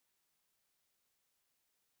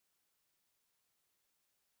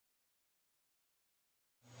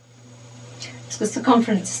because the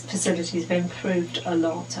conference facilities have improved a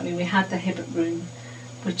lot. I mean, we had the Hibbert room,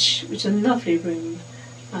 which is a lovely room,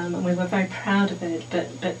 and we were very proud of it.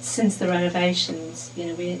 But since the renovations, you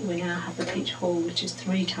know, we now have the Peach Hall, which is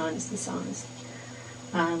 3 times the size.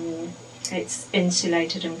 It's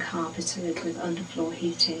insulated and carpeted with underfloor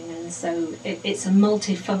heating, and so it's a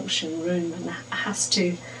multifunction room, and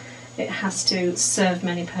it has to serve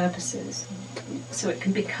many purposes. So it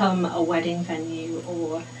can become a wedding venue,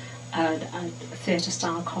 or a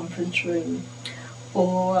theatre-style conference room,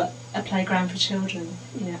 or a playground for children.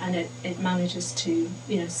 You know, and it manages to,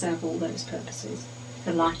 you know, serve all those purposes.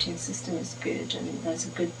 The lighting system is good, and there's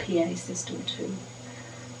a good PA system too.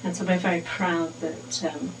 And so we're very proud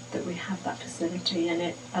that we have that facility, and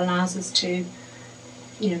it allows us to,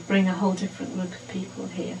 you know, bring a whole different group of people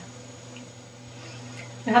here.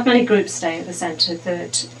 We have many groups staying at the centre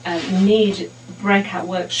that need breakout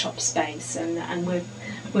workshop space, and we're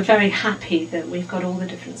very happy that we've got all the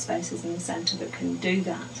different spaces in the centre that can do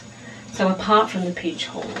that. So apart from the Peach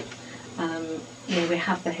Hall, you know, we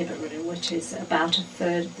have the Hibbert room, which is about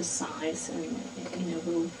 1/3 of the size, and you know,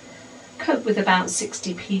 we'll cope with about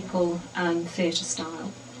 60 people, theatre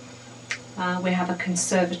style. We have a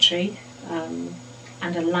conservatory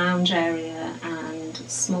and a lounge area and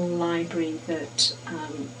small library that,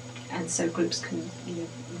 and so groups can, you know,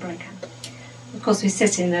 break out. Of course, we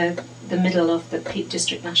sit in the middle of the Peak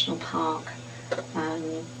District National Park,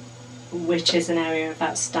 which is an area of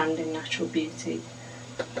outstanding natural beauty.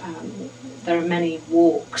 There are many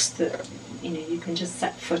walks that, you know, you can just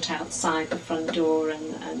set foot outside the front door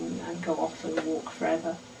and go off and walk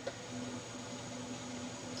forever.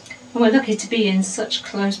 And we're lucky to be in such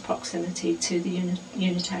close proximity to the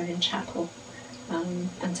Unitarian chapel,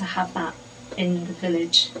 and to have that in the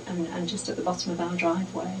village and just at the bottom of our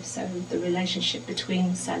driveway. So the relationship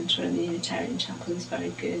between the centre and the Unitarian chapel is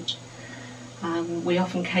very good. We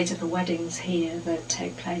often cater for weddings here that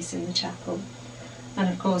take place in the chapel. And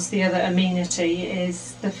of course the other amenity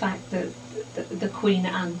is the fact that the Queen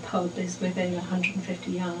Anne pub is within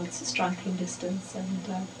 150 yards striking distance,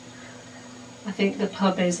 and I think the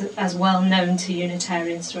pub is as well known to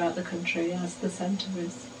Unitarians throughout the country as the centre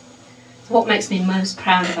is. What makes me most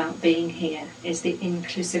proud about being here is the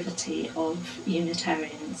inclusivity of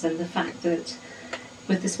Unitarians, and the fact that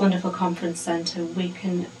with this wonderful conference centre we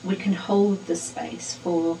can hold the space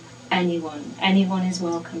for anyone. Anyone is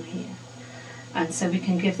welcome here. And so we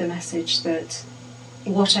can give the message that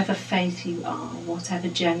whatever faith you are, whatever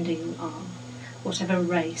gender you are, whatever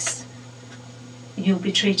race, you'll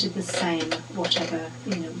be treated the same, whatever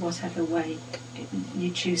way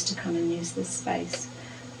you choose to come and use this space.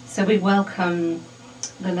 So we welcome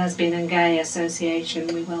the Lesbian and Gay Association,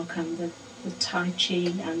 we welcome the Tai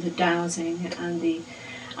Chi and the dowsing,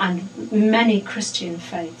 and many Christian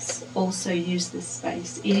faiths also use this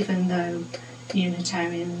space, even though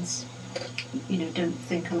Unitarians, you know, don't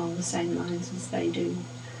think along the same lines as they do.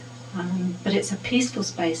 But it's a peaceful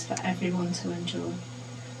space for everyone to enjoy.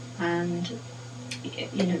 And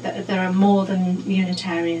you know, there are more than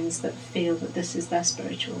Unitarians that feel that this is their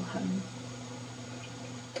spiritual home.